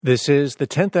This is the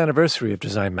 10th anniversary of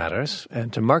Design Matters,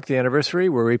 and to mark the anniversary,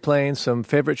 we're replaying some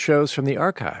favorite shows from the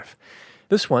archive.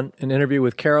 This one, an interview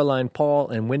with Caroline Paul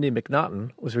and Wendy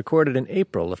MacNaughton, was recorded in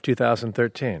April of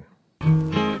 2013.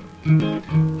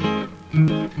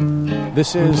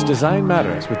 This is Design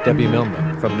Matters with Debbie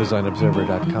Millman from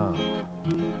DesignObserver.com.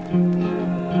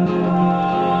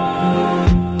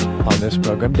 On this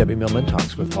program, Debbie Millman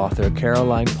talks with author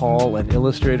Caroline Paul and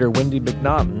illustrator Wendy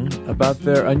MacNaughton about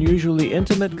their unusually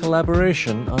intimate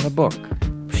collaboration on a book.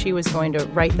 She was going to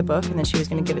write the book, and then she was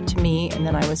going to give it to me, and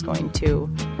then I was going to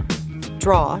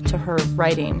draw to her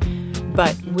writing.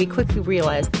 But we quickly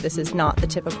realized that this is not the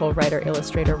typical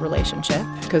writer-illustrator relationship.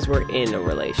 Because we're in a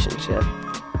relationship.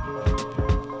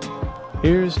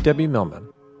 Here's Debbie Millman.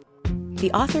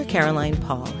 The author Caroline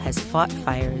Paul has fought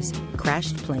fires,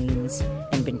 crashed planes,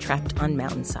 and been trapped on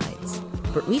mountainsides.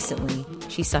 But recently,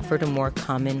 she suffered a more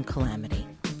common calamity.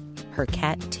 Her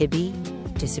cat, Tibby,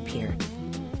 disappeared.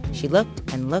 She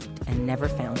looked and never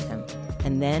found him.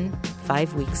 And then,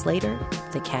 5 weeks later,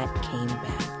 the cat came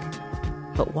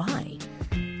back. But why?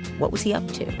 What was he up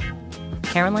to?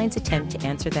 Caroline's attempt to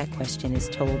answer that question is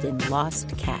told in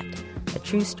Lost Cat, a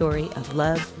true story of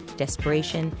love,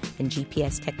 desperation, and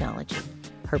GPS technology.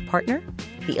 Her partner,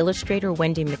 the illustrator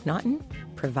Wendy MacNaughton,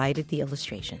 provided the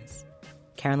illustrations.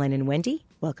 Caroline and Wendy,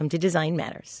 welcome to Design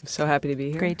Matters. So happy to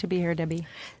be here. Great to be here, Debbie.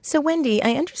 So, Wendy,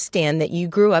 I understand that you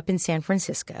grew up in San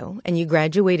Francisco and you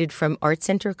graduated from Art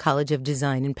Center College of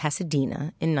Design in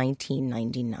Pasadena in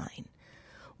 1999.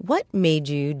 What made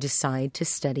you decide to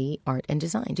study art and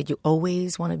design? Did you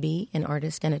always want to be an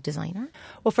artist and a designer?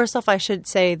 Well, first off, I should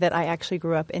say that I actually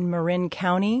grew up in Marin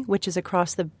County, which is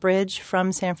across the bridge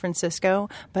from San Francisco,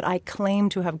 but I claim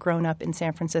to have grown up in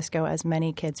San Francisco as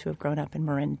many kids who have grown up in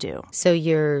Marin do. So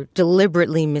you're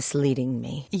deliberately misleading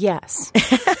me. Yes,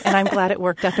 and I'm glad it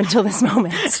worked up until this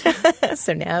moment.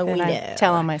 So now we know. I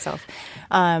tell on myself.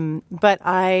 But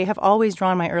I have always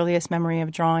drawn. My earliest memory of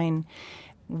drawing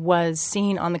was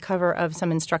seen on the cover of some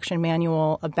instruction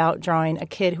manual about drawing a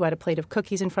kid who had a plate of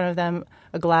cookies in front of them,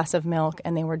 a glass of milk,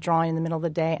 and they were drawing in the middle of the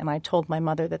day. And I told my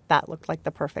mother that that looked like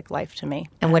the perfect life to me.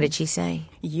 And what did she say?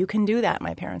 You can do that.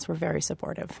 My parents were very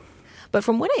supportive. But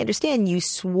from what I understand, you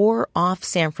swore off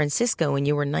San Francisco when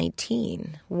you were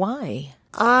 19. Why?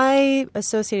 I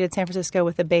associated San Francisco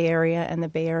with the Bay Area and the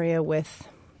Bay Area with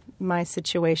my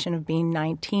situation of being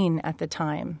 19 at the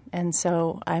time. And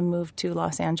so I moved to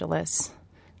Los Angeles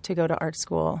to go to art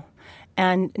school,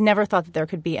 and never thought that there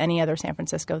could be any other San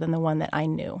Francisco than the one that I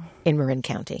knew. In Marin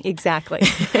County. Exactly.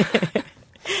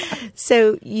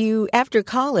 So after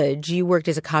college, you worked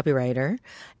as a copywriter,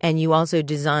 and you also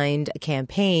designed a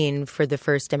campaign for the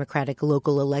first democratic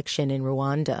local election in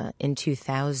Rwanda in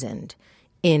 2000.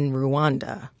 In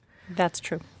Rwanda. That's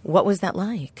true. What was that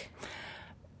like?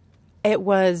 It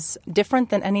was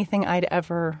different than anything I'd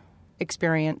ever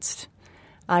experienced.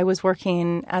 I was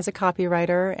working as a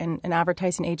copywriter in an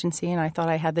advertising agency, and I thought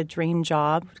I had the dream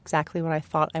job, exactly what I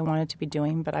thought I wanted to be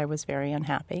doing, but I was very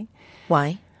unhappy.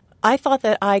 Why? I thought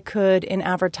that I could, in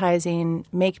advertising,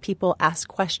 make people ask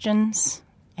questions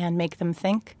and make them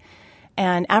think.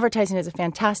 And advertising is a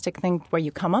fantastic thing where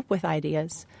you come up with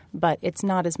ideas, but it's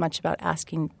not as much about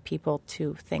asking people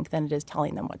to think than it is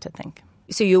telling them what to think.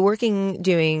 So you were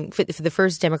doing for the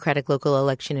first democratic local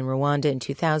election in Rwanda in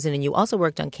 2000, and you also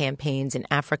worked on campaigns in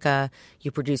Africa.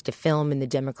 You produced a film in the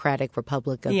Democratic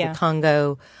Republic of the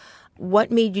Congo.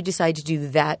 What made you decide to do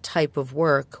that type of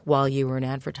work while you were in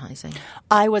advertising?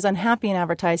 I was unhappy in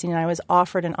advertising, and I was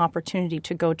offered an opportunity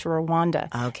to go to Rwanda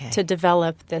to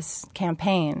develop this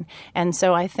campaign. And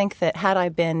so I think that had I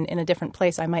been in a different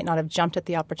place, I might not have jumped at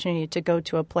the opportunity to go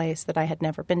to a place that I had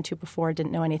never been to before,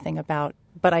 didn't know anything about,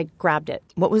 but I grabbed it.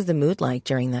 What was the mood like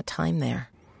during that time there?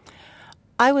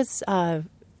 I was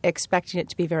expecting it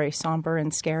to be very somber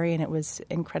and scary, and it was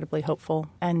incredibly hopeful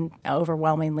and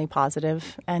overwhelmingly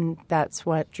positive, and that's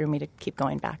what drew me to keep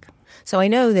going back. So I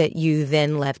know that you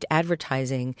then left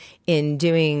advertising. In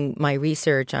doing my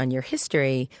research on your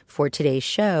history for today's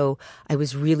show, I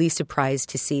was really surprised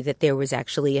to see that there was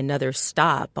actually another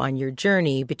stop on your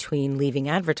journey between leaving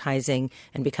advertising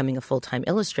and becoming a full-time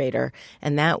illustrator,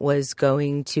 and that was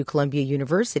going to Columbia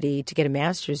University to get a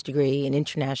master's degree in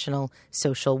international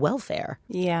social welfare.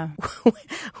 Yeah.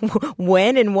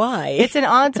 When and why? It's an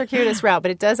odd, circuitous route,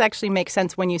 but it does actually make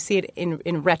sense when you see it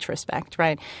in retrospect,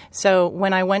 right? So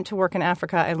when I went to work in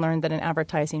Africa, I learned that in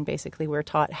advertising, basically, we're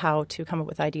taught how to come up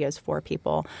with ideas for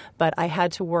people. But I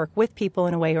had to work with people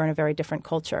in a way or in a very different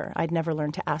culture. I'd never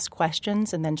learned to ask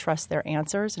questions and then trust their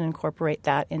answers and incorporate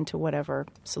that into whatever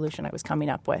solution I was coming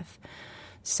up with.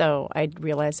 So I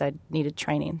realized I needed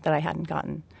training that I hadn't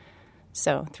gotten.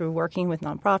 So through working with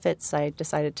nonprofits, I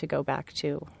decided to go back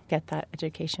to get that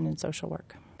education in social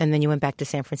work. And then you went back to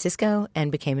San Francisco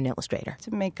and became an illustrator.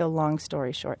 To make a long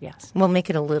story short, yes. We'll make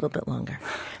it a little bit longer.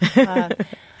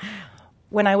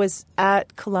 When I was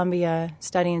at Columbia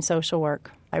studying social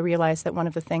work, I realized that one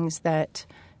of the things that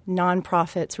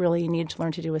nonprofits really needed to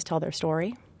learn to do was tell their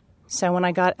story. So when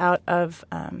I got out of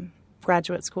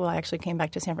graduate school, I actually came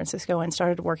back to San Francisco and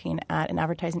started working at an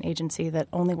advertising agency that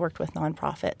only worked with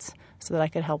nonprofits so that I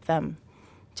could help them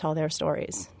tell their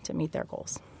stories to meet their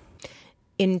goals.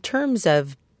 In terms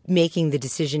of making the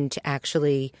decision to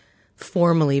actually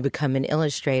formally become an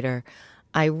illustrator,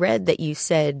 I read that you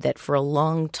said that for a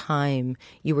long time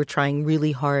you were trying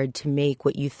really hard to make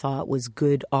what you thought was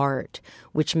good art,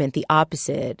 which meant the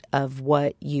opposite of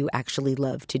what you actually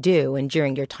love to do. And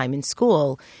during your time in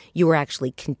school, you were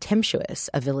actually contemptuous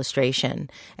of illustration,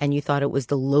 and you thought it was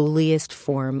the lowliest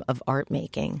form of art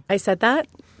making. I said that?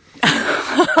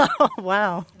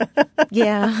 Wow.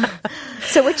 Yeah.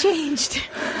 So what changed?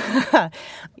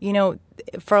 You know,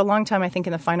 for a long time, I think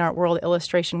in the fine art world,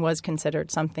 illustration was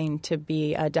considered something to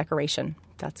be a decoration.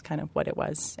 That's kind of what it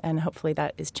was. And hopefully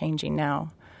that is changing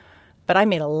now. But I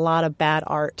made a lot of bad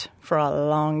art for a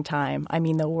long time. I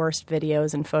mean, the worst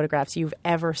videos and photographs you've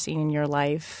ever seen in your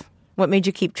life. What made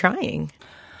you keep trying?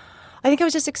 I think I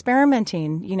was just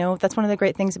experimenting. You know, that's one of the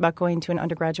great things about going to an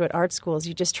undergraduate art school is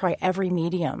you just try every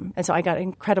medium. And so I got an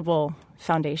incredible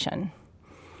foundation.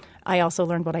 I also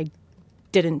learned what I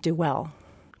didn't do well.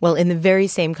 Well, in the very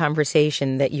same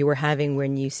conversation that you were having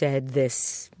when you said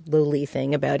this lowly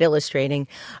thing about illustrating,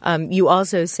 you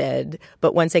also said,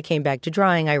 but once I came back to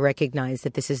drawing, I recognized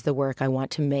that this is the work I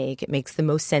want to make. It makes the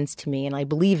most sense to me, and I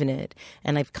believe in it.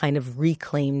 And I've kind of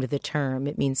reclaimed the term.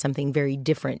 It means something very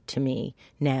different to me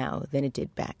now than it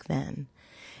did back then.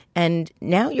 And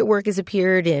now your work has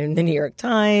appeared in the New York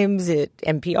Times, at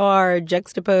NPR,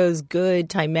 Juxtapose, Good,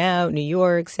 Time Out, New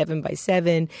York,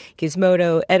 7x7,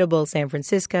 Gizmodo, Edible, San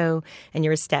Francisco, and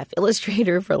you're a staff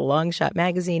illustrator for Long Shot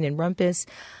Magazine and Rumpus.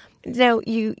 Now,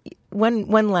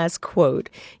 one last quote.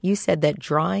 You said that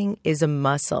drawing is a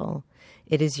muscle.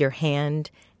 It is your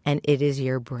hand and it is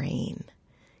your brain.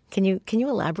 Can you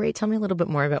elaborate? Tell me a little bit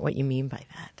more about what you mean by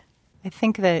that. I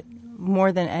think that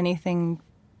more than anything,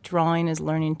 drawing is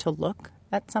learning to look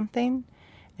at something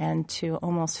and to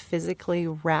almost physically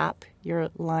wrap your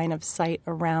line of sight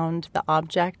around the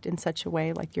object in such a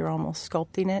way like you're almost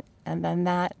sculpting it. And then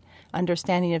that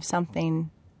understanding of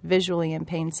something visually and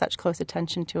paying such close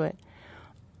attention to it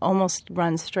almost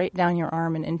runs straight down your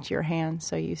arm and into your hand.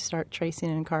 So you start tracing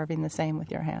and carving the same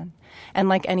with your hand. And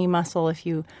like any muscle, if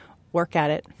you work at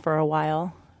it for a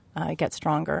while, it gets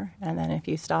stronger. And then if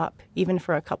you stop, even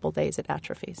for a couple days, it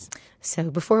atrophies. So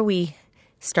before we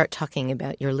start talking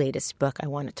about your latest book, I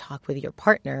want to talk with your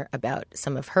partner about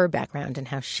some of her background and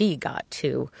how she got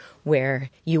to where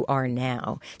you are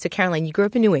now. So Caroline, you grew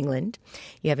up in New England.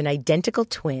 You have an identical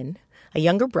twin, a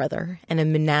younger brother, and a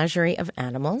menagerie of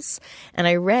animals. And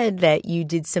I read that you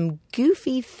did some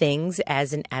goofy things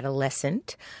as an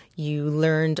adolescent. You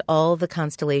learned all the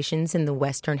constellations in the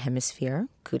Western Hemisphere.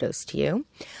 Kudos to you.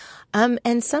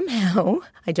 And somehow,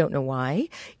 I don't know why,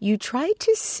 you tried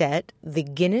to set the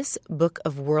Guinness Book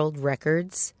of World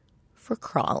Records for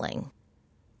crawling.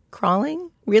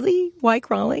 Crawling? Really? Why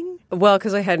crawling? Well,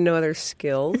 because I had no other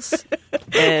skills.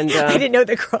 And I didn't know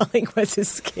that crawling was a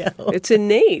skill. It's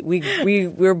innate.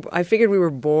 I figured we were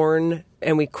born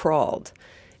and we crawled.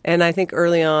 And I think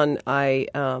early on,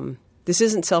 this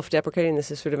isn't self-deprecating.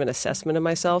 This is sort of an assessment of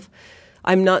myself.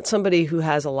 I'm not somebody who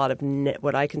has a lot of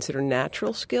what I consider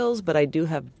natural skills, but I do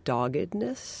have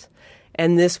doggedness.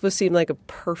 And this seemed like a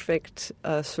perfect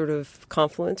sort of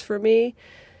confluence for me.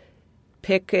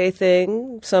 Pick a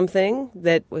thing, something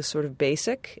that was sort of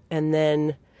basic, and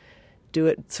then do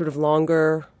it sort of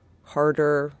longer,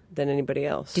 harder than anybody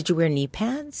else. Did you wear knee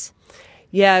pads?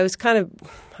 Yeah, I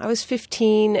was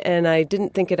 15 and I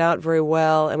didn't think it out very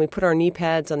well. And we put our knee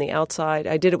pads on the outside.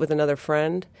 I did it with another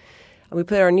friend. And we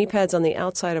put our knee pads on the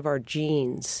outside of our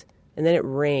jeans, and then it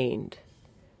rained.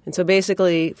 And so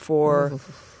basically for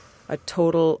a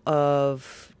total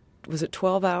of, was it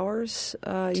 12 hours?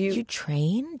 Did you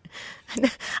train?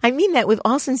 I mean that with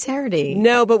all sincerity.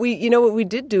 No, but what we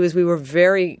did do is we were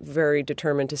very, very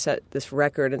determined to set this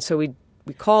record. And so we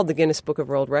called the Guinness Book of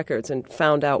World Records and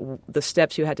found out the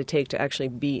steps you had to take to actually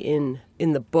be in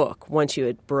the book once you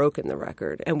had broken the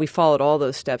record. And we followed all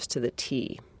those steps to the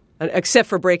T. Except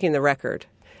for breaking the record.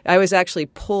 I was actually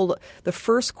pulled the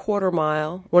first quarter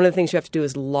mile. One of the things you have to do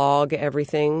is log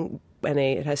everything, and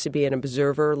it has to be an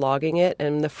observer logging it.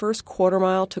 And the first quarter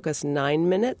mile took us 9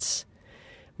 minutes.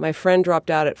 My friend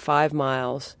dropped out at 5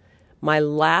 miles, My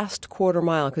last quarter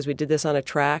mile, because we did this on a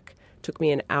track, took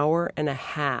me an hour and a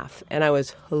half, and I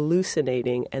was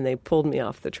hallucinating, and they pulled me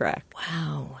off the track.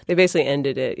 Wow. They basically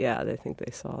ended it. Yeah, I think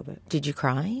they saw that. Did you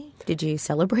cry? Did you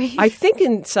celebrate? I think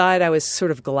inside I was sort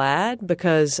of glad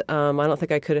because I don't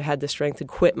think I could have had the strength to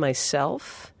quit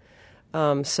myself.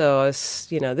 So I was,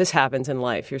 this happens in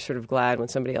life. You're sort of glad when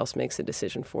somebody else makes a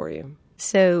decision for you.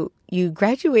 So you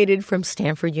graduated from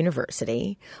Stanford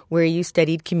University, where you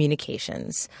studied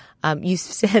communications. You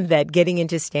said that getting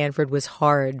into Stanford was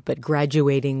hard, but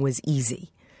graduating was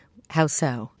easy. How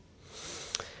so?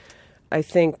 I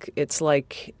think it's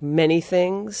like many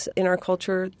things in our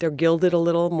culture. They're gilded a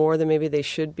little more than maybe they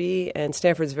should be, and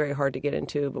Stanford's very hard to get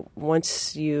into. But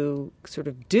once you sort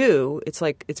of do, it's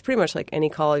pretty much like any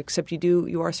college, except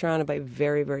you are surrounded by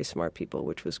very, very smart people,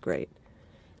 which was great.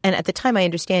 And at the time, I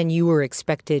understand you were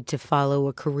expected to follow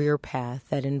a career path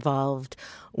that involved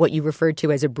what you referred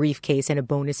to as a briefcase and a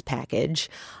bonus package.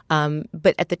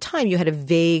 But at the time, you had a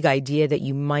vague idea that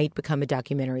you might become a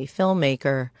documentary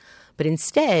filmmaker. But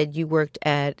instead, you worked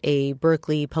at a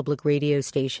Berkeley public radio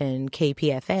station,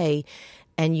 KPFA,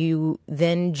 and you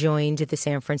then joined the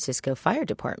San Francisco Fire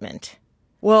Department.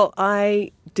 Well, I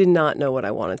did not know what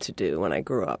I wanted to do when I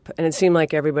grew up. And it seemed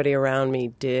like everybody around me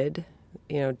did.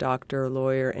 Doctor,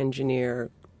 lawyer,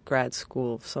 engineer, grad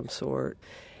school of some sort.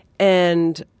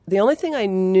 And the only thing I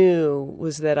knew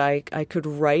was that I could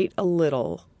write a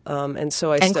little. And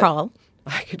so crawl.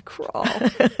 I could crawl.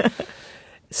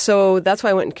 So that's why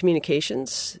I went in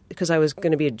communications, because I was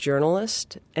going to be a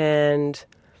journalist. And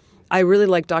I really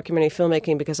liked documentary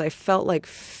filmmaking because I felt like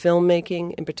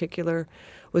filmmaking in particular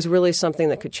was really something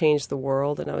that could change the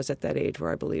world. And I was at that age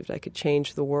where I believed I could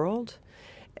change the world.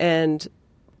 And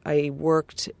I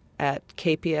worked at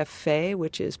KPFA,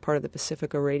 which is part of the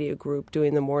Pacifica Radio Group,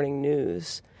 doing the morning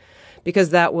news,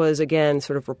 because that was, again,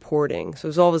 sort of reporting. So it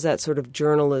was always that sort of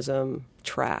journalism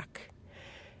track.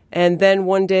 And then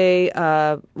one day, it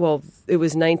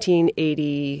was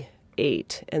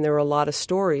 1988, and there were a lot of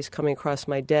stories coming across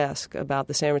my desk about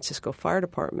the San Francisco Fire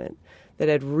Department that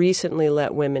had recently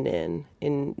let women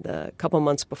in a couple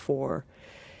months before,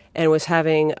 and was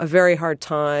having a very hard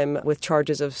time with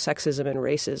charges of sexism and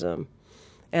racism.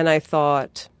 And I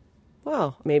thought,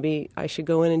 well, maybe I should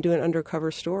go in and do an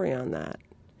undercover story on that.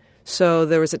 So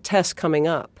there was a test coming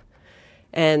up.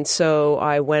 And so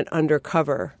I went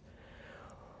undercover,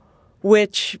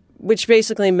 which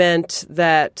basically meant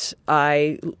that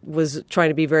I was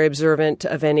trying to be very observant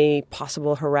of any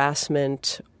possible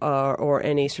harassment or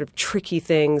any sort of tricky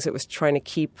things that was trying to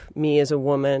keep me as a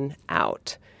woman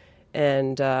out.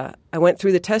 And I went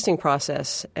through the testing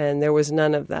process, and there was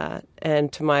none of that.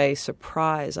 And to my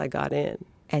surprise, I got in.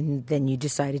 And then you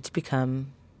decided to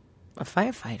become a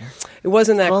firefighter. It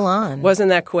wasn't that full on. Wasn't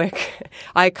that quick.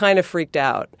 I kind of freaked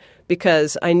out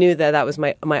because I knew that was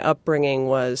my upbringing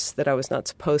was that I was not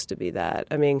supposed to be that.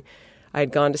 I mean, I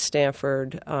had gone to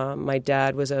Stanford. My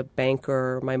dad was a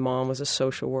banker. My mom was a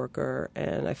social worker,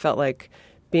 and I felt like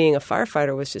being a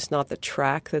firefighter was just not the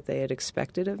track that they had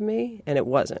expected of me, and it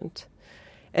wasn't.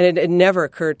 And it never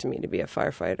occurred to me to be a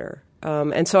firefighter.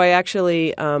 And so I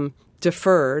actually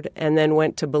deferred and then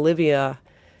went to Bolivia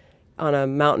on a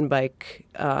mountain bike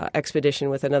expedition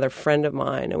with another friend of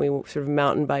mine, and we sort of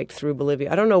mountain biked through Bolivia.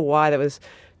 I don't know why I was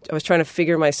trying to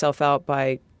figure myself out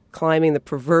by climbing the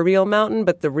proverbial mountain,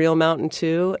 but the real mountain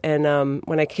too. And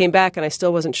when I came back and I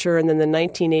still wasn't sure, and then the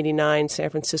 1989 San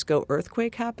Francisco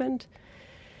earthquake happened.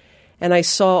 And I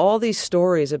saw all these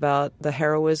stories about the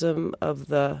heroism of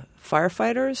the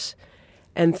firefighters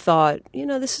and thought,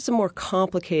 this is a more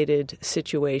complicated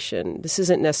situation. This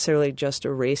isn't necessarily just a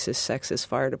racist, sexist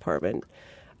fire department.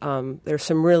 There's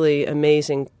some really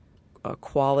amazing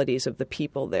qualities of the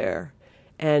people there.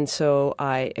 And so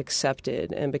I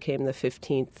accepted and became the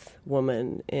 15th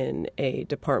woman in a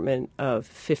department of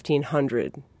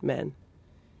 1,500 men.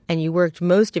 And you worked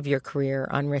most of your career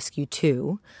on Rescue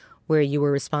 2, where you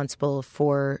were responsible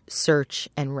for search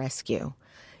and rescue.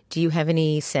 Do you have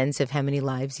any sense of how many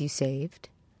lives you saved?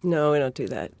 No, we don't do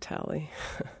that tally.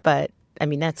 But,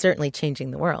 that's certainly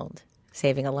changing the world,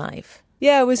 saving a life.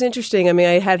 Yeah, it was interesting.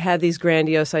 I had these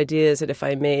grandiose ideas that if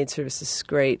I made sort of this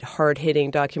great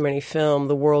hard-hitting documentary film,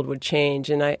 the world would change.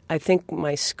 And I think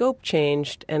my scope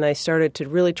changed, and I started to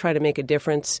really try to make a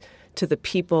difference to the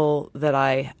people that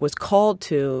I was called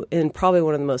to in probably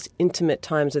one of the most intimate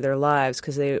times of their lives,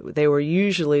 because it was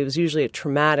usually a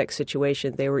traumatic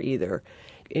situation. They were either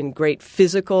in great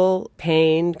physical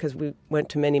pain because we went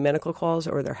to many medical calls,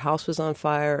 or their house was on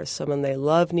fire, or someone they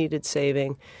loved needed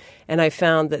saving. And I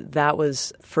found that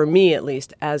was, for me at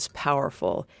least, as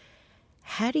powerful.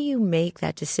 How do you make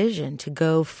that decision to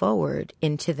go forward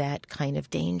into that kind of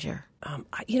danger?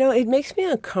 It makes me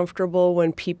uncomfortable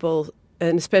when people,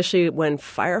 and especially when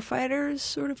firefighters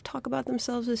sort of talk about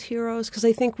themselves as heroes, because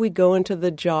I think we go into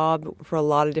the job for a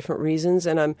lot of different reasons,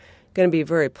 and I'm going to be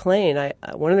very plain.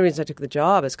 One of the reasons I took the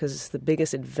job is because it's the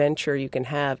biggest adventure you can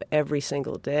have every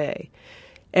single day.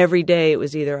 Every day it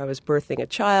was either I was birthing a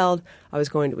child, I was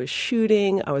going to a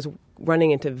shooting, I was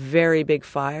running into very big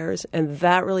fires, and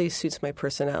that really suits my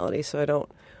personality, so I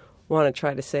don't want to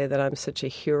try to say that I'm such a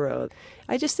hero.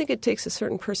 I just think it takes a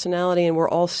certain personality, and we're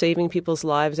all saving people's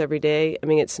lives every day. I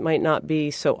mean, it might not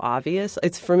be so obvious.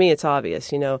 For me, it's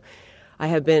obvious. I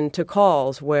have been to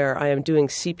calls where I am doing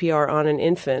CPR on an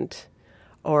infant,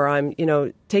 or I'm,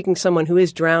 taking someone who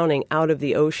is drowning out of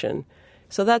the ocean.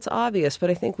 So that's obvious, but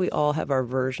I think we all have our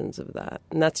versions of that,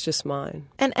 and that's just mine.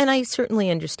 And I certainly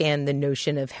understand the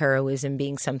notion of heroism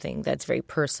being something that's very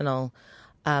personal.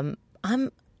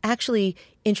 I'm actually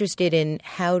interested in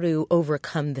how to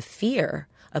overcome the fear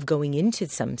of going into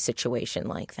some situation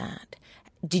like that.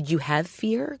 Did you have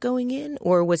fear going in,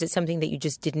 or was it something that you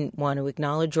just didn't want to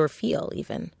acknowledge or feel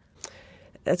even?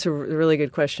 That's a really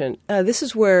good question. This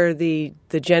is where the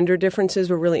gender differences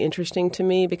were really interesting to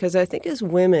me, because I think as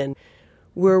women,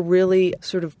 we're really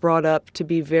sort of brought up to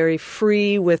be very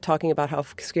free with talking about how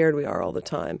scared we are all the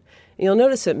time. And you'll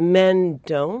notice that men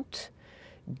don't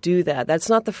do that. That's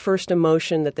not the first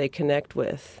emotion that they connect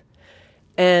with.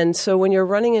 And so when you're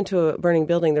running into a burning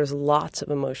building, there's lots of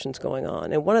emotions going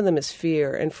on. And one of them is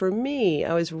fear. And for me,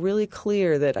 I was really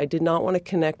clear that I did not want to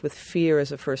connect with fear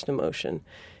as a first emotion.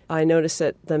 I noticed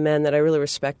that the men that I really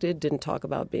respected didn't talk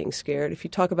about being scared. If you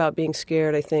talk about being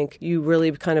scared, I think you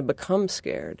really kind of become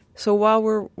scared. So while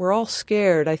we're all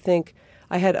scared, I think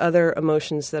I had other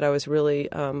emotions that I was really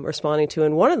responding to.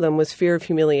 And one of them was fear of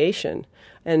humiliation.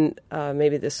 And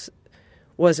maybe this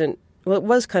wasn't, well, it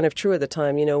was kind of true at the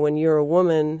time. When you're a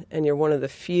woman and you're one of the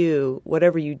few,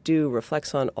 whatever you do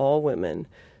reflects on all women.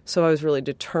 So I was really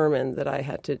determined that I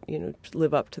had to,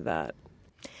 live up to that.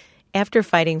 After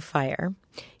fighting fire,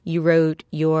 you wrote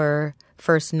your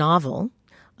first novel,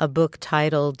 a book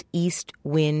titled East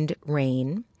Wind,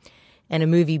 Rain, and a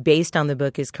movie based on the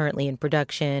book is currently in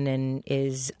production and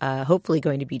is hopefully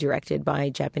going to be directed by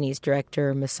Japanese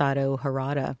director Masato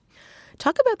Harada.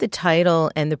 Talk about the title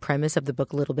and the premise of the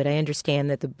book a little bit. I understand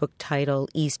that the book title,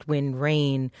 East Wind,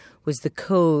 Rain, was the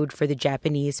code for the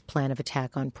Japanese plan of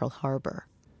attack on Pearl Harbor.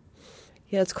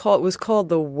 Yeah, it was called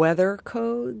the Weather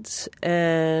Codes,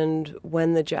 and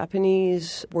when the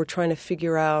Japanese were trying to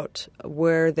figure out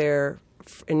where their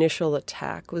initial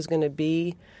attack was going to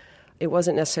be, it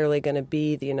wasn't necessarily going to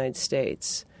be the United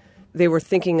States. They were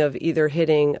thinking of either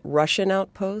hitting Russian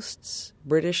outposts,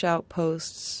 British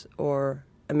outposts, or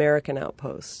American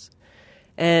outposts.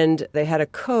 And they had a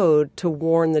code to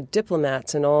warn the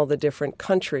diplomats in all the different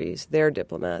countries, their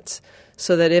diplomats,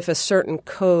 so that if a certain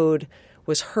code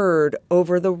was heard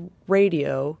over the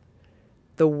radio,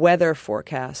 the weather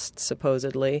forecast,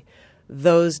 supposedly,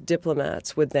 those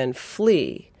diplomats would then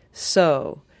flee.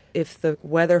 So if the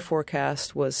weather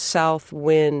forecast was south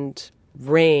wind,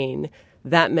 rain,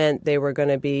 that meant they were going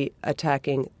to be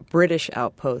attacking British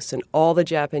outposts, and all the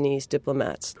Japanese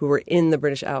diplomats who were in the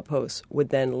British outposts would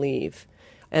then leave.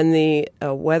 And the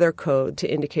weather code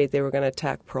to indicate they were going to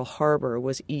attack Pearl Harbor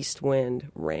was east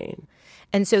wind, rain.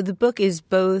 And so the book is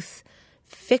both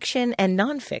fiction and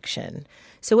nonfiction.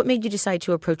 So what made you decide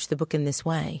to approach the book in this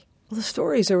way? Well, the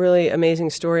story is a really amazing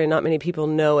story, and not many people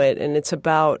know it. And it's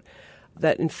about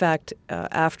that, in fact,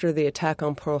 after the attack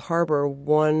on Pearl Harbor,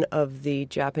 one of the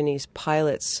Japanese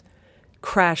pilots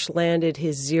crash-landed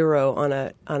his Zero on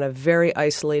a very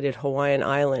isolated Hawaiian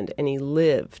island, and he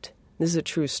lived. This is a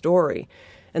true story.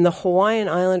 And the Hawaiian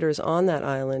Islanders on that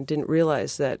island didn't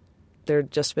realize that there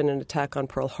had just been an attack on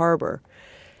Pearl Harbor.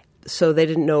 So they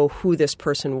didn't know who this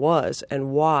person was and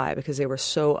why, because they were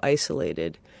so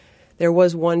isolated. There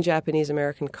was one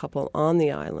Japanese-American couple on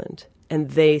the island, and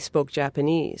they spoke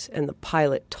Japanese, and the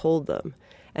pilot told them.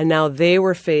 And now they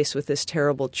were faced with this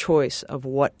terrible choice of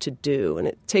what to do. And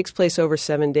it takes place over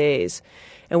 7 days.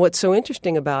 And what's so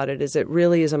interesting about it is it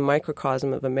really is a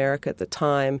microcosm of America at the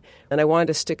time. And I wanted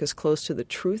to stick as close to the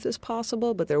truth as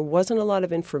possible, but there wasn't a lot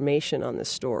of information on this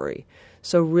story.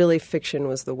 So really fiction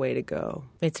was the way to go.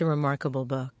 It's a remarkable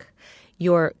book.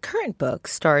 Your current book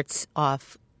starts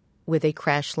off with a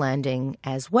crash landing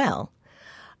as well.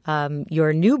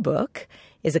 Your new book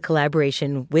is a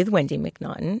collaboration with Wendy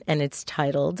MacNaughton, and it's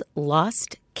titled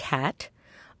Lost Cat,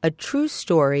 a true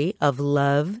story of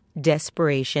love,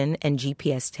 desperation, and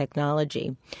GPS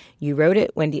technology. You wrote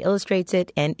it, Wendy illustrates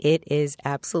it, and it is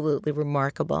absolutely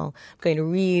remarkable. I'm going to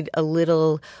read a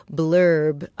little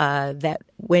blurb that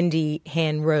Wendy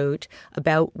hand wrote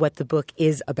about what the book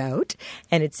is about.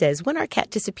 And it says, when our cat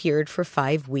disappeared for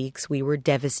 5 weeks, we were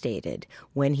devastated.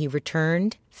 When he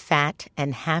returned, fat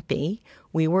and happy,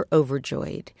 we were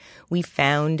overjoyed. We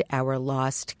found our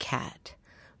lost cat.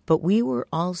 But we were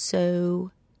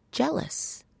also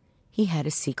jealous. He had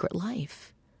a secret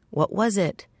life. What was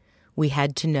it? We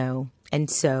had to know. And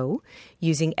so,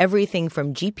 using everything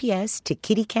from GPS to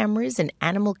kitty cameras and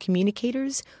animal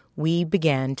communicators, we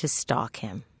began to stalk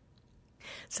him.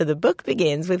 So the book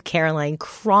begins with Caroline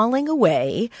crawling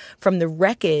away from the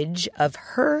wreckage of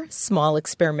her small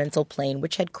experimental plane,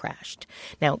 which had crashed.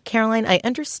 Now, Caroline, I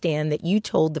understand that you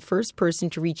told the first person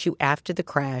to reach you after the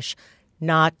crash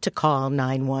not to call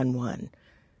 911.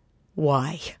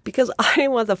 Why? Because I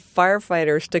didn't want the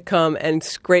firefighters to come and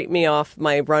scrape me off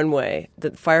my runway.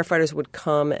 The firefighters would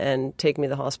come and take me to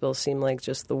the hospital seemed like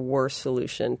just the worst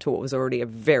solution to what was already a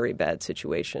very bad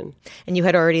situation. And you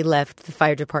had already left the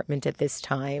fire department at this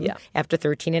time, yeah, after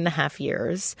 13 and a half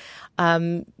years.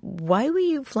 Why were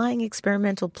you flying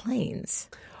experimental planes?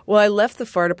 Well, I left the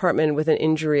fire department with an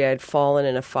injury. I had fallen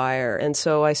in a fire. And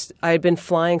so I had been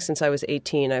flying since I was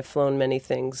 18. I've flown many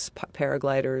things,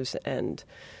 paragliders and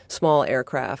small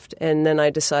aircraft. And then I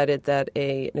decided that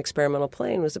an experimental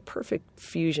plane was a perfect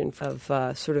fusion of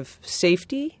sort of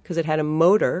safety, because it had a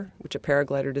motor, which a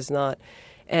paraglider does not,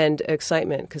 and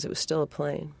excitement, because it was still a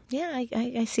plane. Yeah,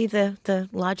 I see the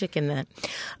logic in that.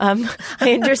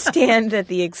 I understand that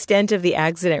the extent of the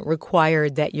accident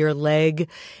required that your leg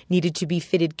needed to be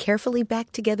fitted carefully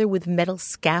back together with metal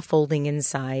scaffolding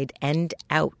inside and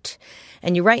out.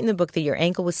 And you write in the book that your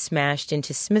ankle was smashed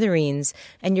into smithereens,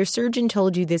 and your surgeon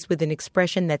told you this with an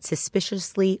expression that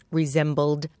suspiciously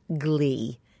resembled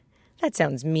glee. That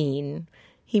sounds mean.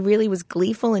 He really was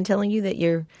gleeful in telling you that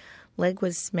your leg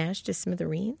was smashed to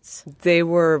smithereens? They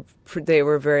were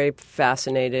very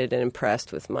fascinated and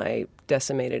impressed with my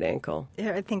decimated ankle.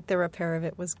 Yeah, I think the repair of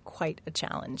it was quite a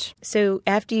challenge. So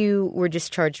after you were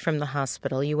discharged from the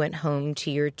hospital, you went home to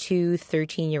your two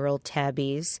 13-year-old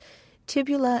tabbies,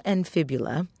 Tibula and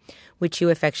Fibula, which you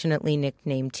affectionately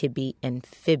nicknamed Tibby and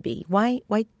Fibby. Why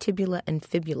Tibula and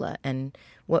Fibula, and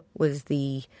what was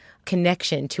the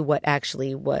connection to what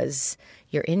actually was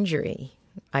your injury?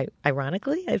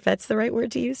 Ironically, if that's the right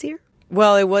word to use here?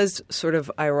 Well, it was sort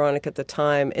of ironic at the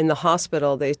time. In the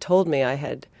hospital, they told me I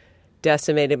had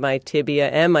decimated my tibia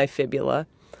and my fibula.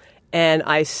 And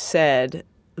I said,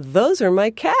 those are my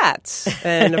cats.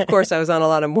 And, of course, I was on a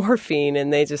lot of morphine,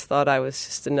 and they just thought I was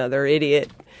just another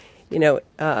idiot,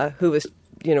 who was,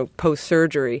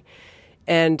 post-surgery.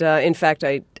 And, in fact,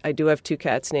 I do have two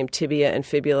cats named Tibia and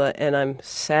Fibula, and I'm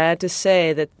sad to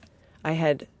say that I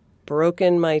had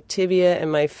broken my tibia and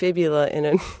my fibula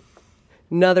in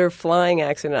another flying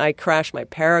accident. I crashed my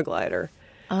paraglider.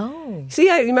 Oh. See,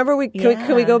 remember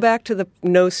can we go back to the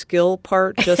no skill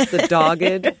part, just the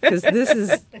dogged? Because this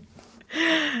is...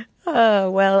 Oh,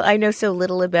 well, I know so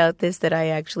little about this that I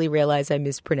actually realize I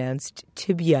mispronounced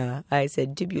tibia. I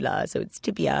said tibula, so it's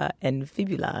tibia and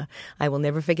fibula. I will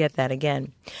never forget that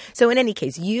again. So in any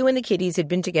case, you and the kitties had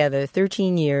been together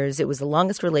 13 years. It was the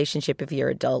longest relationship of your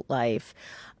adult life.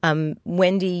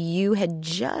 Wendy, you had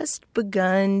just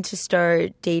begun to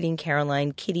start dating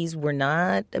Caroline. Kitties were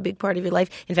not a big part of your life.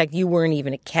 In fact, you weren't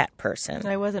even a cat person.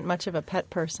 I wasn't much of a pet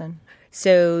person.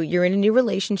 So you're in a new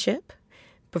relationship.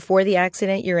 Before the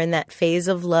accident, you're in that phase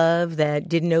of love that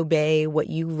didn't obey what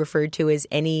you referred to as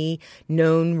any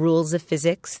known rules of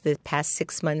physics. The past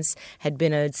 6 months had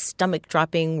been a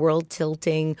stomach-dropping,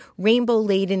 world-tilting,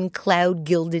 rainbow-laden,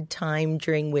 cloud-gilded time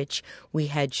during which we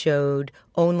had showed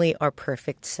only our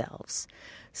perfect selves.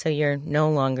 So you're no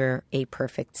longer a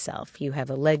perfect self. You have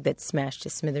a leg that's smashed to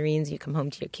smithereens. You come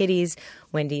home to your kitties.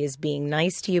 Wendy is being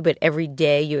nice to you, but every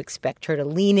day you expect her to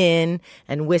lean in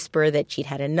and whisper that she'd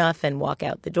had enough and walk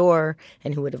out the door.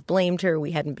 And who would have blamed her?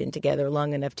 We hadn't been together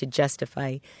long enough to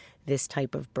justify this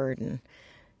type of burden.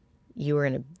 You were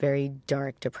in a very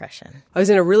dark depression. I was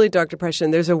in a really dark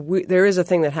depression. There is a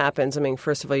thing that happens. I mean,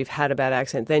 first of all, you've had a bad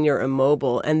accident, then you're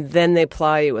immobile, and then they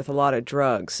ply you with a lot of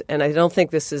drugs. And I don't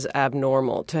think this is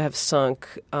abnormal to have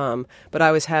sunk, but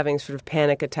I was having sort of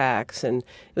panic attacks, and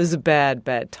it was a bad,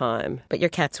 bad time. But your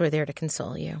cats were there to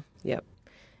console you. Yep.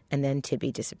 And then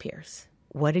Tibby disappears.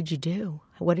 What did you do?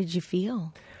 What did you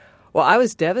feel? Well, I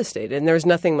was devastated, and there was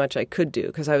nothing much I could do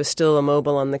because I was still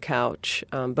immobile on the couch.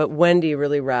 But Wendy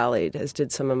really rallied, as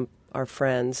did some of our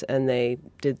friends, and they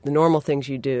did the normal things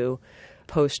you do,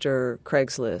 poster,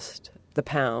 Craigslist, the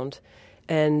pound.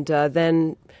 And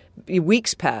then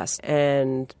weeks passed,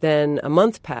 and then a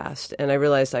month passed, and I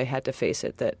realized I had to face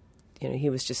it, that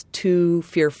he was just too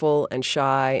fearful and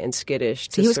shy and skittish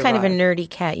to So he was survive. kind of a nerdy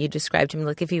cat. You described him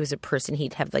like if he was a person,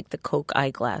 he'd have like the Coke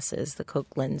eyeglasses, the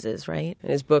Coke lenses, right?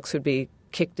 And his books would be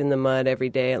kicked in the mud every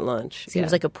day at lunch. So he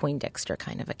was like a Poindexter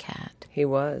kind of a cat. He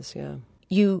was, yeah.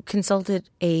 You consulted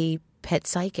a pet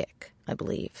psychic, I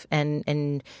believe,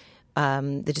 and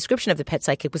the description of the pet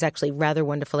psychic was actually rather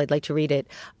wonderful. I'd like to read it.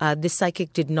 This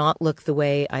psychic did not look the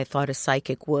way I thought a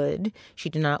psychic would. She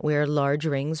did not wear large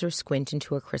rings or squint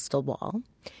into a crystal ball.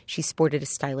 She sported a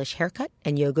stylish haircut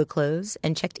and yoga clothes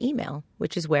and checked email,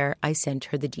 which is where I sent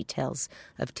her the details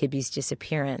of Tibby's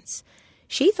disappearance.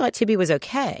 She thought Tibby was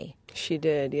okay. She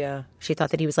did, yeah. She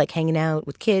thought that he was like hanging out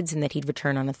with kids and that he'd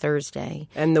return on a Thursday.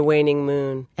 And the waning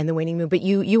moon. But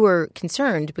you were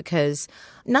concerned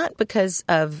not because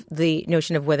of the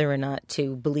notion of whether or not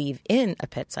to believe in a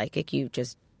pet psychic, you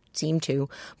just seemed to,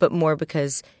 but more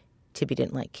because Tibby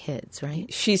didn't like kids,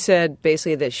 right? She said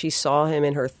basically that she saw him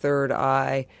in her third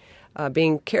eye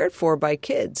being cared for by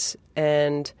kids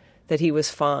and that he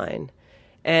was fine.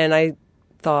 And I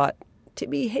thought,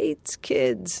 Tibby hates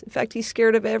kids. In fact, he's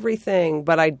scared of everything.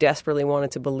 But I desperately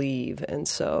wanted to believe. And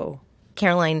so,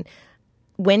 Caroline,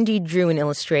 Wendy drew an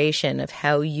illustration of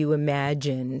how you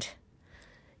imagined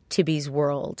Tibby's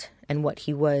world and what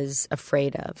he was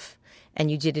afraid of.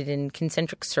 And you did it in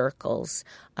concentric circles.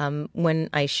 When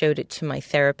I showed it to my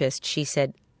therapist, she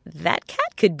said, that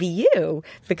cat could be you,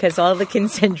 because all the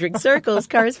concentric circles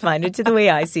corresponded to the way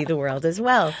I see the world as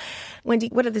well. Wendy,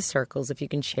 what are the circles, if you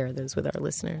can share those with our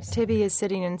listeners? Tibby is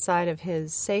sitting inside of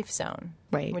his safe zone,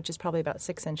 right, which is probably about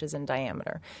 6 inches in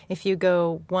diameter. If you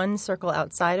go one circle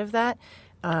outside of that,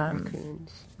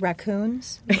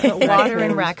 raccoons, water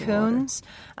and raccoons.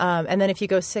 And then if you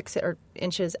go 6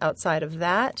 inches outside of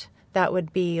that, that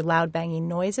would be loud banging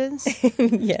noises.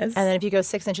 Yes. And then if you go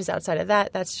 6 inches outside of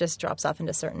that, that just drops off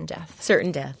into certain death.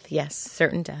 Certain death, yes,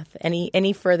 certain death.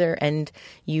 Any further and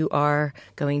you are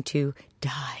going to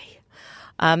die.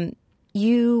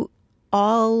 You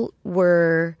all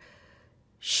were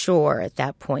sure at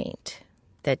that point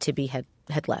that Tibby had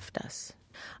left us.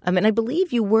 And I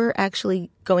believe you were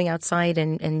actually going outside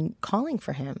and calling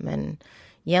for him and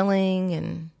yelling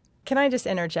and... Can I just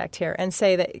interject here and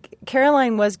say that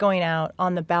Caroline was going out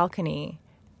on the balcony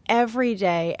every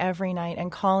day, every night,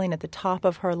 and calling at the top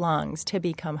of her lungs,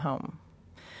 Tibby, come home.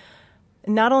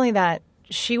 Not only that,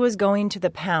 she was going to the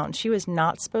pound. She was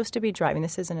not supposed to be driving.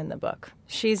 This isn't in the book.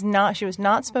 She was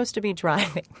not supposed to be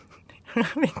driving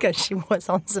because she was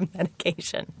on some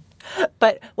medication.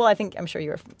 But, well, I'm sure you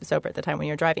were sober at the time when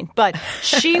you were driving. But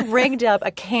she rigged up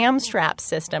a cam strap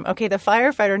system. Okay, the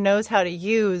firefighter knows how to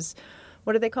use...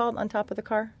 What are they called on top of the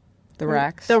car? The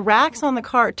racks. The racks on the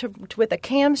car with a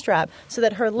cam strap so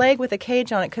that her leg with a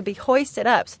cage on it could be hoisted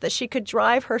up so that she could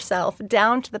drive herself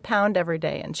down to the pound every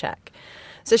day and check.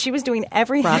 So she was doing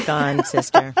everything. Rock on,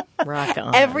 sister. Rock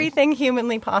on. Everything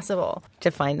humanly possible. To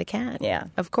find the cat. Yeah.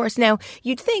 Of course. Now,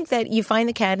 you'd think that you find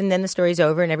the cat and then the story's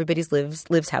over and everybody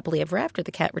lives happily ever after.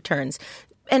 The cat returns.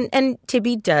 And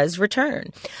Tibby does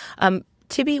return.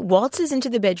 Tibby waltzes into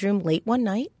the bedroom late one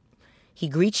night. He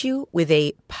greets you with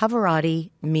a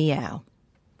Pavarotti meow.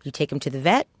 You take him to the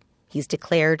vet. He's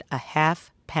declared a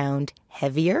half-pound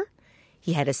heavier.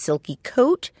 He had a silky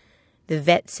coat. The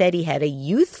vet said he had a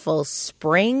youthful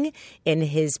spring in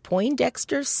his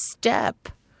Poindexter step.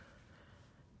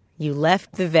 You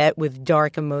left the vet with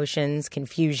dark emotions,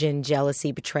 confusion,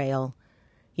 jealousy, betrayal.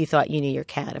 You thought you knew your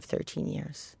cat of 13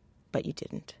 years, but you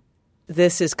didn't.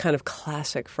 This is kind of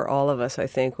classic for all of us, I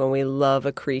think, when we love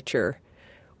a creature.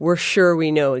 We're sure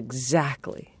we know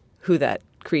exactly who that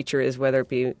creature is, whether it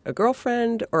be a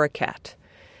girlfriend or a cat.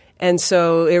 And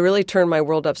so it really turned my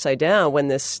world upside down when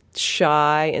this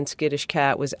shy and skittish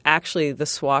cat was actually the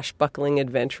swashbuckling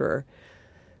adventurer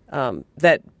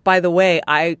that, by the way,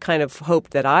 I kind of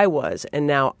hoped that I was. And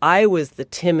now I was the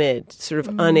timid, sort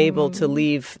of unable to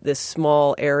leave this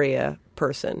small area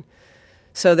person.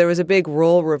 So there was a big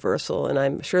role reversal, and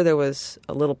I'm sure there was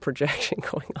a little projection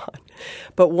going on.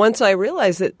 But once I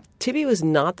realized that Tibby was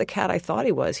not the cat I thought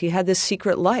he was, he had this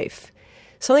secret life.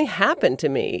 Something happened to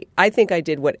me. I think I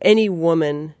did what any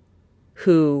woman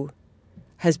who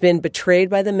has been betrayed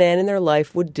by the man in their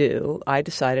life would do. I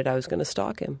decided I was going to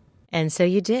stalk him. And so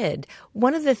you did.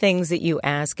 One of the things that you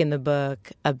ask in the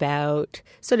book about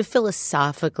sort of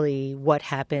philosophically what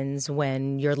happens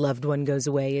when your loved one goes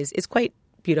away is quite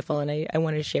beautiful, and I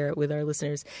want to share it with our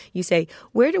listeners. You say,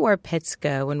 where do our pets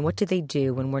go and what do they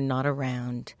do when we're not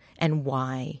around, and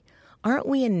why? Aren't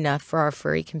we enough for our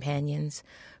furry companions?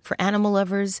 For animal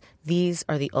lovers, these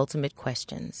are the ultimate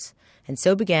questions. And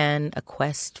so began a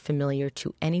quest familiar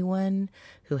to anyone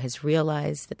who has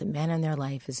realized that the man in their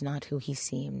life is not who he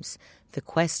seems. The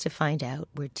quest to find out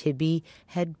where Tibby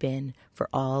had been for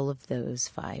all of those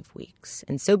 5 weeks.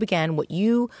 And so began what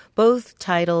you both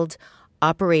titled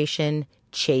Operation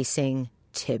Chasing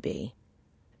Tibby.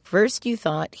 First, you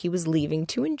thought he was leaving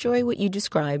to enjoy what you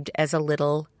described as a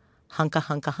little hunka,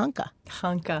 hunka, hunka.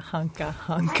 Hunka, hunka,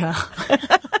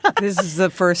 hunka. This is the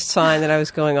first sign that I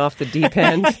was going off the deep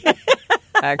end,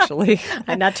 actually.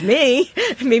 Not to me.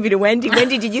 Maybe to Wendy.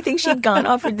 Wendy, did you think she'd gone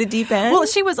off the deep end? Well,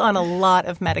 she was on a lot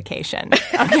of medication.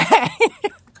 Okay.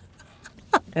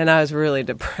 And I was really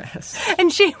depressed.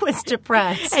 And she was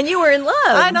depressed. And you were in love.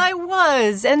 And I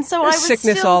was. And so There's I was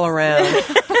sickness still... all around.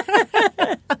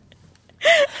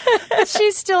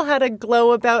 She still had a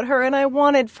glow about her, and I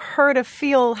wanted her to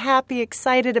feel happy,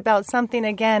 excited about something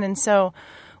again. And so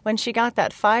when she got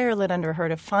that fire lit under her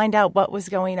to find out what was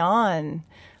going on,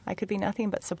 I could be nothing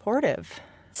but supportive.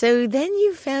 So then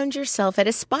you found yourself at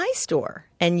a spy store,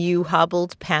 and you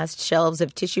hobbled past shelves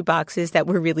of tissue boxes that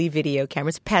were really video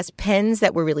cameras, past pens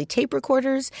that were really tape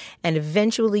recorders, and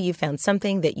eventually you found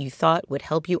something that you thought would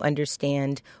help you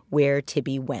understand where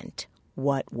Tibby went.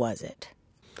 What was it?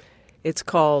 It's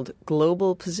called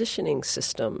Global Positioning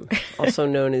System, also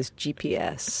known as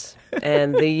GPS.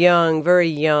 And the young, very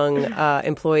young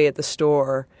employee at the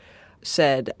store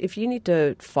said, if you need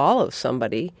to follow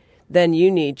somebody, then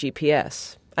you need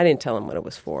GPS. I didn't tell him what it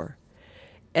was for.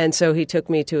 And so he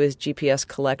took me to his GPS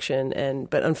collection.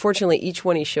 But unfortunately, each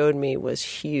one he showed me was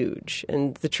huge.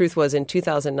 And the truth was, in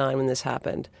 2009, when this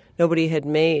happened, nobody had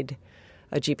made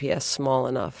a GPS small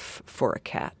enough for a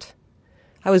cat.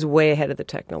 I was way ahead of the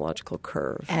technological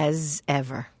curve. As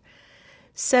ever.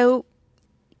 So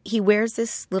he wears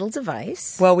this little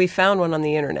device. Well, we found one on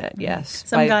the internet, yes.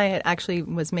 Some guy actually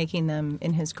was making them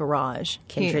in his garage.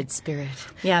 Kindred spirit.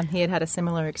 Yeah, he had a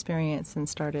similar experience and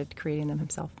started creating them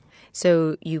himself.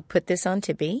 So you put this on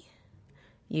Tibby.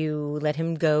 You let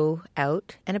him go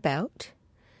out and about.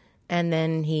 And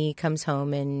then he comes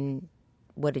home and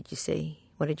what did you see?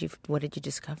 What did you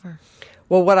discover?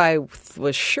 Well, what I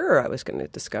was sure I was going to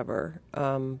discover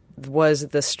was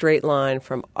the straight line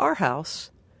from our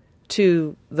house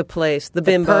to the place, the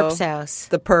bimbo. Perp's house.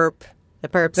 The perp. The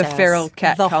perp's the house. feral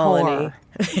cat The colony.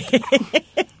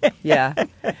 Yeah.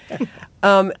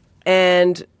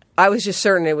 And I was just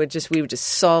certain we would just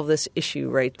solve this issue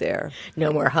right there.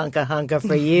 No more hunka hunka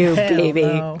for you, baby.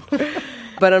 No.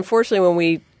 But unfortunately, when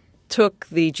we took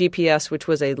the GPS, which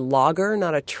was a logger,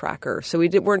 not a tracker. So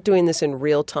weren't doing this in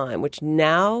real time, which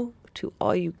now, to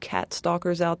all you cat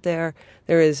stalkers out there,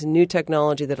 there is new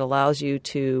technology that allows you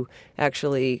to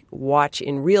actually watch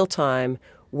in real time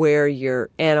where your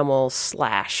animal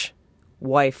 /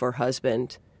 wife or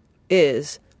husband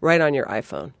is right on your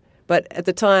iPhone. But at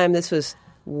the time, this was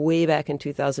way back in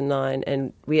 2009,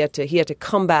 and he had to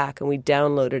come back, and we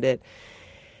downloaded it.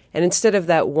 And instead of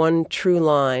that one true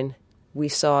line, we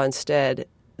saw instead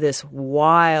this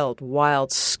wild,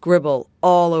 wild scribble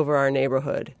all over our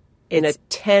neighborhood. In a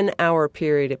 10-hour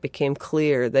period, it became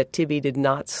clear that Tibby did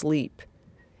not sleep.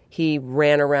 He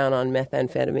ran around on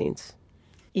methamphetamines.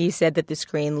 You said that the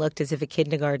screen looked as if a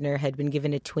kindergartner had been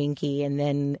given a Twinkie and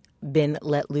then been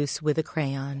let loose with a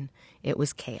crayon. It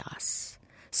was chaos.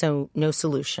 So no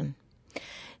solution.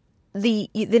 The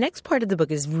next part of the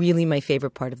book is really my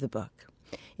favorite part of the book.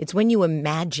 It's when you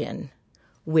imagine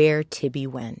where Tibby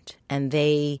went. And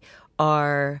they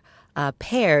are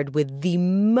paired with the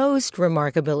most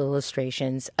remarkable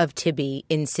illustrations of Tibby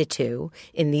in situ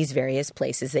in these various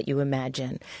places that you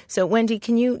imagine. So, Wendy,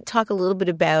 can you talk a little bit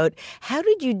about how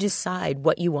did you decide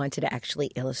what you wanted to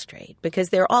actually illustrate? Because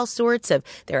there are all sorts of,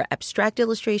 there are abstract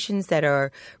illustrations that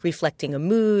are reflecting a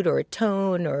mood or a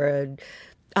tone or an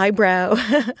eyebrow,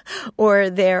 or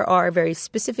there are very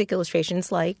specific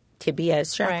illustrations like Tibby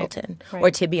as Shackleton, right.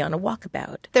 or Tibby on a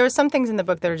walkabout. There are some things in the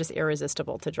book that are just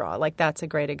irresistible to draw. Like that's a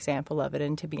great example of it.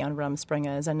 And Tibby on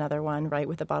Rumspringa is another one, right,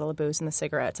 with the bottle of booze and the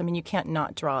cigarettes. I mean, you can't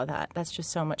not draw that. That's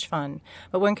just so much fun.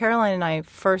 But when Caroline and I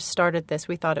first started this,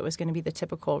 we thought it was going to be the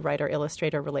typical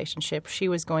writer-illustrator relationship. She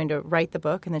was going to write the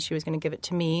book, and then she was going to give it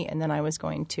to me, and then I was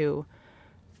going to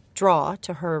draw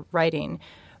to her writing.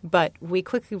 But we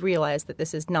quickly realized that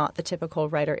this is not the typical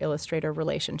writer-illustrator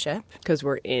relationship. Because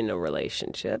we're in a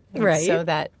relationship. Right. So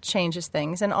that changes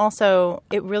things. And also,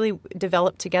 it really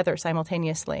developed together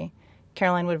simultaneously.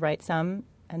 Caroline would write some,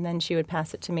 and then she would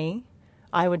pass it to me.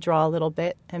 I would draw a little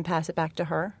bit and pass it back to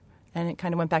her. And it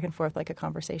kind of went back and forth like a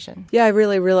conversation. Yeah, I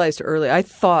really realized early. I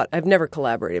thought, I've never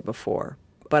collaborated before.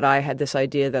 But I had this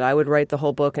idea that I would write the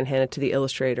whole book and hand it to the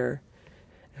illustrator,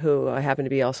 who I happened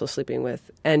to be also sleeping with,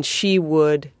 and she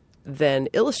would then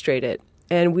illustrate it.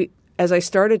 And as I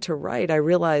started to write, I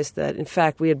realized that, in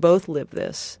fact, we had both lived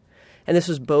this, and this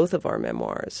was both of our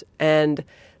memoirs, and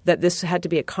that this had to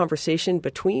be a conversation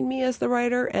between me as the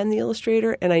writer and the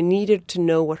illustrator, and I needed to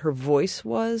know what her voice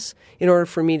was in order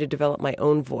for me to develop my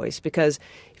own voice. Because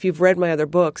if you've read my other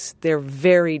books, they're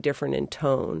very different in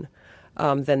tone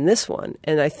than this one.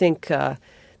 And I think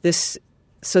this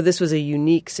was a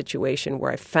unique situation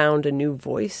where I found a new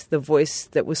voice, the voice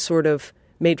that was sort of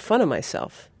made fun of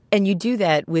myself. And you do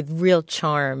that with real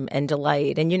charm and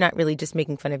delight. And you're not really just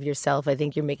making fun of yourself. I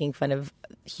think you're making fun of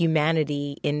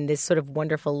humanity in this sort of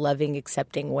wonderful, loving,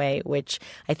 accepting way, which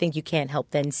I think you can't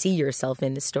help then see yourself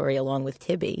in the story along with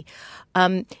Tibby.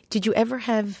 Did you ever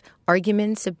have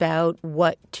arguments about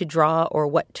what to draw or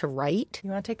what to write?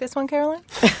 You want to take this one, Caroline?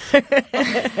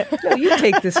 No, you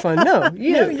take this one. No,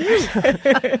 you.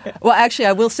 Well, actually,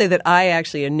 I will say that I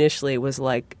actually initially was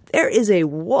like, there is a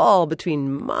wall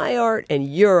between my art and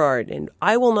your art, and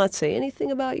I will not say anything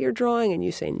about your drawing, and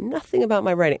you say nothing about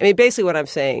my writing. I mean, basically what I'm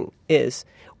saying is,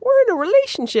 we're in a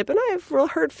relationship, and I have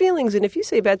hurt feelings, and if you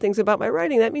say bad things about my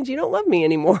writing, that means you don't love me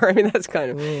anymore. I mean, that's kind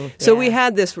of... So we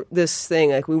had this thing,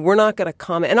 like, we were not going to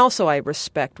comment. And also, I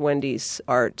respect Wendy's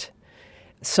art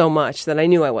so much that I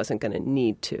knew I wasn't going to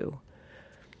need to.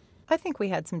 I think we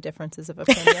had some differences of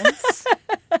opinions.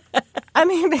 I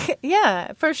mean,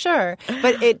 yeah, for sure.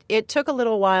 But it took a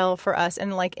little while for us,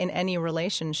 and like in any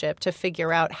relationship, to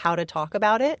figure out how to talk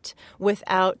about it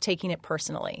without taking it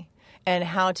personally, and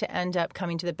how to end up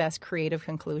coming to the best creative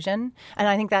conclusion. And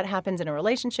I think that happens in a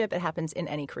relationship. It happens in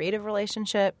any creative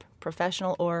relationship,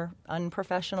 professional or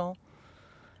unprofessional.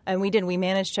 And we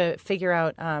managed to figure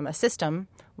out a system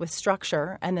with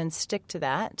structure and then stick to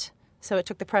that. So it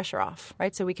took the pressure off,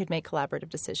 right? So we could make collaborative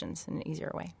decisions in an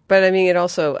easier way. But I mean, it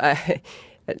also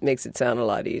it makes it sound a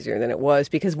lot easier than it was,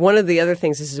 because one of the other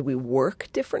things is we work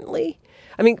differently.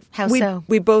 I mean, how so?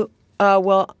 We both.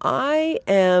 Well, I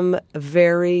am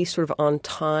very sort of on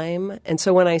time, and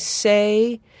so when I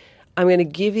say I'm going to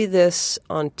give you this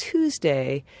on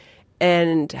Tuesday,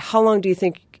 and how long do you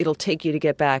think it'll take you to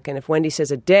get back? And if Wendy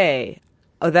says a day,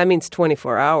 oh, that means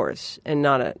 24 hours and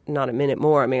not a minute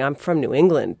more. I mean, I'm from New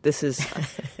England.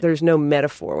 There's no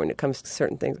metaphor when it comes to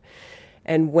certain things.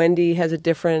 And Wendy has a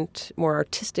different, more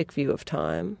artistic view of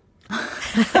time.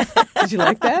 Did you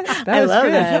like that? I love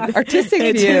good. That.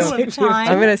 Artistic view. Of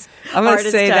time. I'm gonna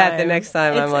say that the next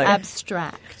time. It's I'm like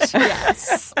abstract.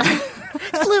 Yes.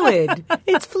 Fluid.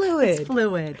 It's fluid. It's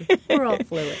fluid. We're all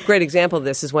fluid. Great example of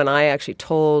this is when I actually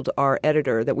told our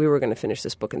editor that we were going to finish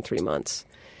this book in 3 months.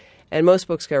 And most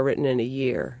books get written in a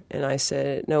year. And I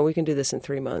said, no, we can do this in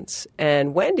 3 months.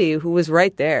 And Wendy, who was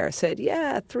right there, said,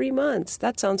 yeah, 3 months.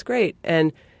 That sounds great.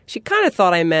 And she kind of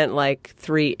thought I meant like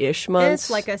 3-ish months. It's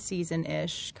like a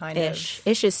season-ish kind Ish. of.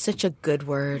 Ish is such a good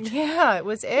word. Yeah, it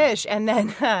was ish. And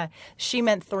then she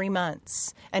meant 3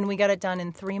 months. And we got it done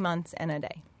in 3 months and a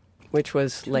day. Which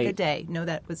was late. A day. No,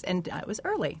 that was, and it was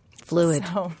early. Fluid.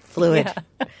 So, Fluid.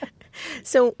 Yeah.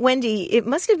 So, Wendy, it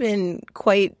must have been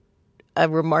quite a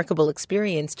remarkable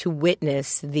experience to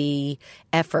witness the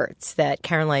efforts that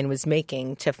Caroline was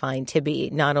making to find Tibby.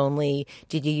 Not only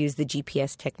did you use the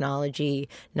GPS technology,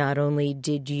 not only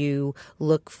did you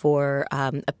look for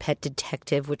a pet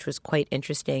detective, which was quite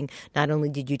interesting, not only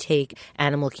did you take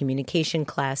animal communication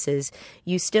classes,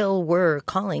 you still were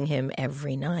calling him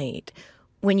every night.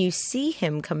 When you see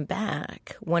him come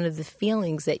back, one of the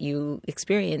feelings that you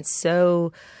experience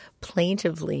so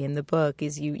plaintively in the book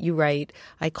is you write,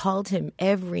 I called him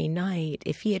every night.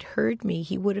 If he had heard me,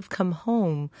 he would have come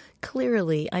home.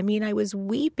 Clearly, I mean, I was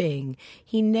weeping.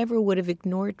 He never would have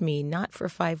ignored me, not for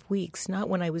 5 weeks, not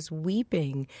when I was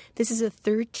weeping. This is a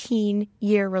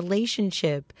 13-year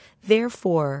relationship.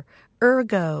 Therefore,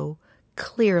 ergo,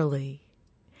 clearly.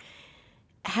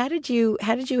 How did you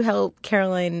help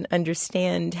Caroline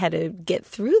understand how to get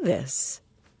through this?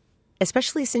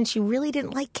 Especially since you really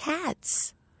didn't like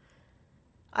cats.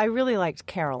 I really liked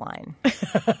Caroline.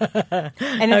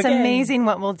 And it's amazing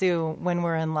what we'll do when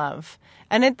we're in love.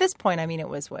 And at this point, I mean, it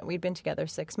was we'd been together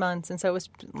 6 months. And so it was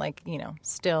like,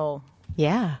 still.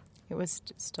 Yeah. It was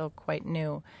still quite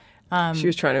new. She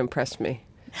was trying to impress me.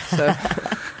 So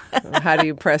how do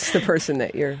you impress the person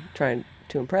that you're trying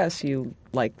to impress? You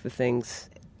like the things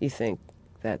you think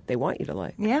that they want you to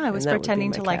like. Yeah, I was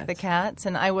pretending to like the cats.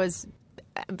 And I was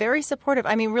very supportive.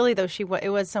 I mean, really, though, it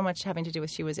was so much having to do with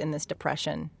she was in this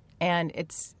depression. And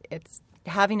it's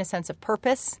having a sense of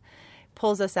purpose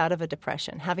pulls us out of a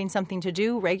depression. Having something to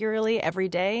do regularly every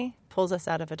day pulls us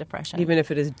out of a depression. Even if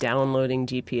it is downloading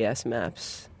GPS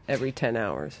maps every 10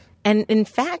 hours. And in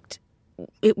fact,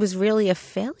 it was really a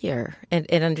failure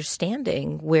at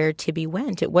understanding where Tibby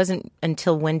went. It wasn't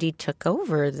until Wendy took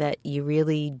over that you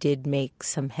really did make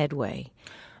some headway.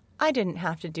 I didn't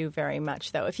have to do very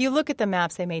much, though. If you look at the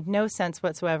maps, they made no sense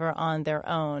whatsoever on their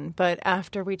own. But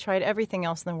after we tried everything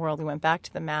else in the world, we went back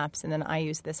to the maps, and then I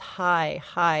used this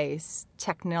high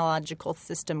technological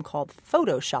system called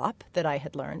Photoshop that I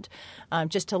had learned,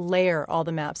 just to layer all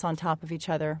the maps on top of each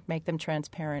other, make them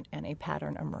transparent, and a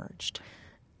pattern emerged.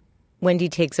 Wendy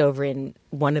takes over in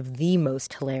one of the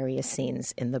most hilarious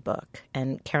scenes in the book.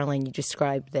 And Caroline, you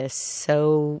described this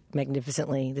so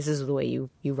magnificently. This is the way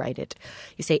you write it.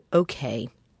 You say, "Okay,"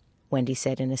 Wendy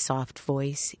said in a soft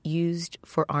voice, used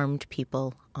for armed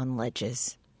people on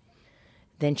ledges.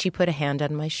 Then she put a hand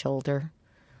on my shoulder,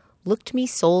 looked me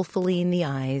soulfully in the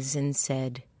eyes, and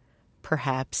said,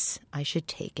 "Perhaps I should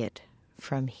take it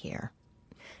from here."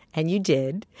 And you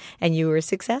did, and you were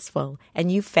successful, and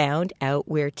you found out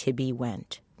where Tibby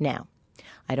went. Now,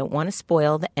 I don't want to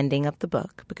spoil the ending of the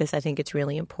book because I think it's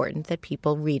really important that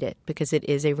people read it because it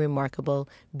is a remarkable,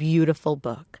 beautiful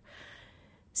book.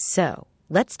 So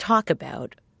let's talk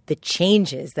about the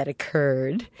changes that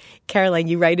occurred. Caroline,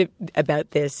 you write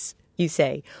about this. You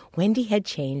say, Wendy had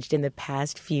changed in the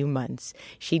past few months.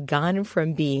 She'd gone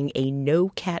from being a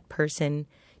no-cat person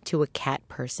to a cat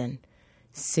person.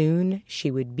 Soon she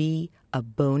would be a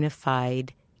bona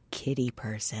fide kitty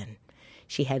person.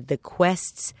 She had the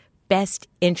quest's best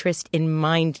interest in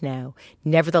mind now.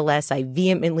 Nevertheless, I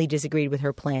vehemently disagreed with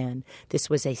her plan. This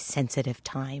was a sensitive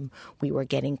time. We were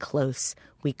getting close.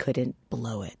 We couldn't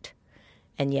blow it.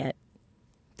 And yet,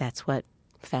 that's what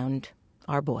found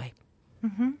our boy.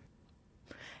 Mm-hmm.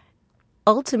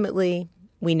 Ultimately,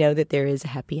 we know that there is a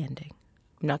happy ending.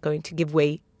 I'm not going to give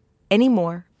away any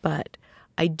more, but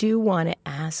I do want to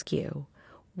ask you,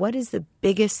 what is the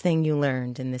biggest thing you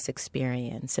learned in this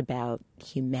experience about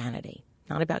humanity?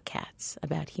 Not about cats,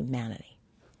 about humanity.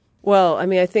 Well, I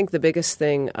mean, I think the biggest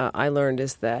thing I learned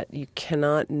is that you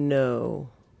cannot know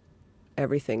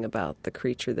everything about the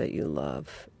creature that you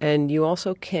love. And you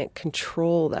also can't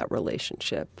control that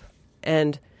relationship.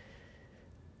 And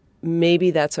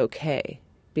maybe that's okay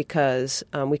because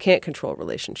we can't control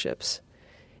relationships.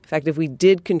 In fact, if we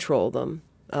did control them,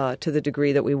 to the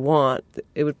degree that we want,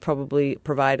 it would probably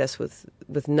provide us with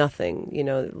nothing. You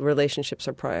know, relationships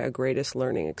are probably our greatest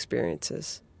learning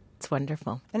experiences. It's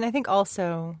wonderful. And I think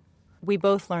also we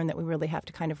both learned that we really have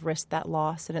to kind of risk that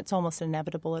loss, and it's almost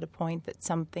inevitable at a point that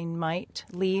something might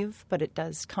leave, but it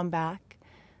does come back.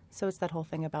 So it's that whole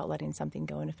thing about letting something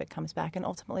go, and if it comes back. And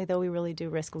ultimately, though, we really do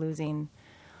risk losing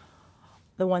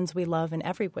the ones we love in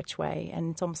every which way,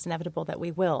 and it's almost inevitable that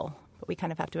we will, but we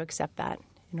kind of have to accept that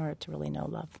in order to really know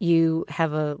love. You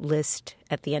have a list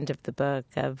at the end of the book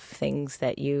of things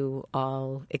that you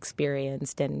all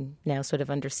experienced and now sort of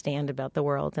understand about the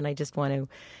world. And I just want to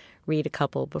read a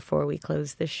couple before we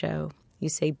close the show. You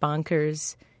say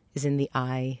bonkers is in the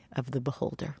eye of the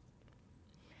beholder.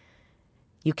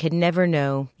 You can never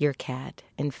know your cat.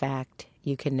 In fact,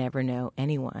 you can never know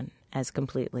anyone as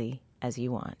completely as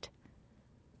you want.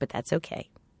 But that's okay.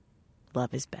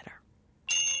 Love is better.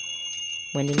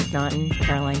 Wendy MacNaughton,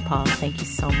 Caroline Paul, thank you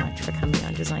so much for coming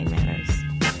on Design Matters.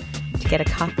 To get a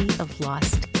copy of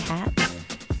Lost Cat,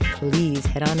 please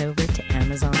head on over to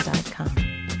Amazon.com.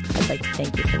 I'd like to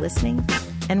thank you for listening.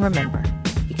 And remember,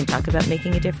 you can talk about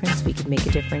making a difference, we can make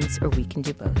a difference, or we can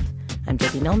do both. I'm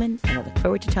Debbie Millman, and I look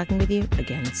forward to talking with you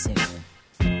again soon.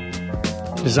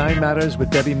 Design Matters with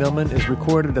Debbie Millman is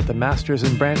recorded at the Masters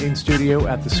in Branding Studio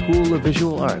at the School of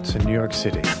Visual Arts in New York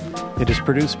City. It is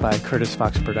produced by Curtis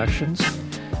Fox Productions.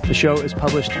 The show is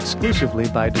published exclusively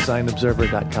by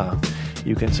DesignObserver.com.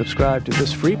 You can subscribe to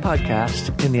this free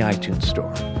podcast in the iTunes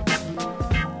Store.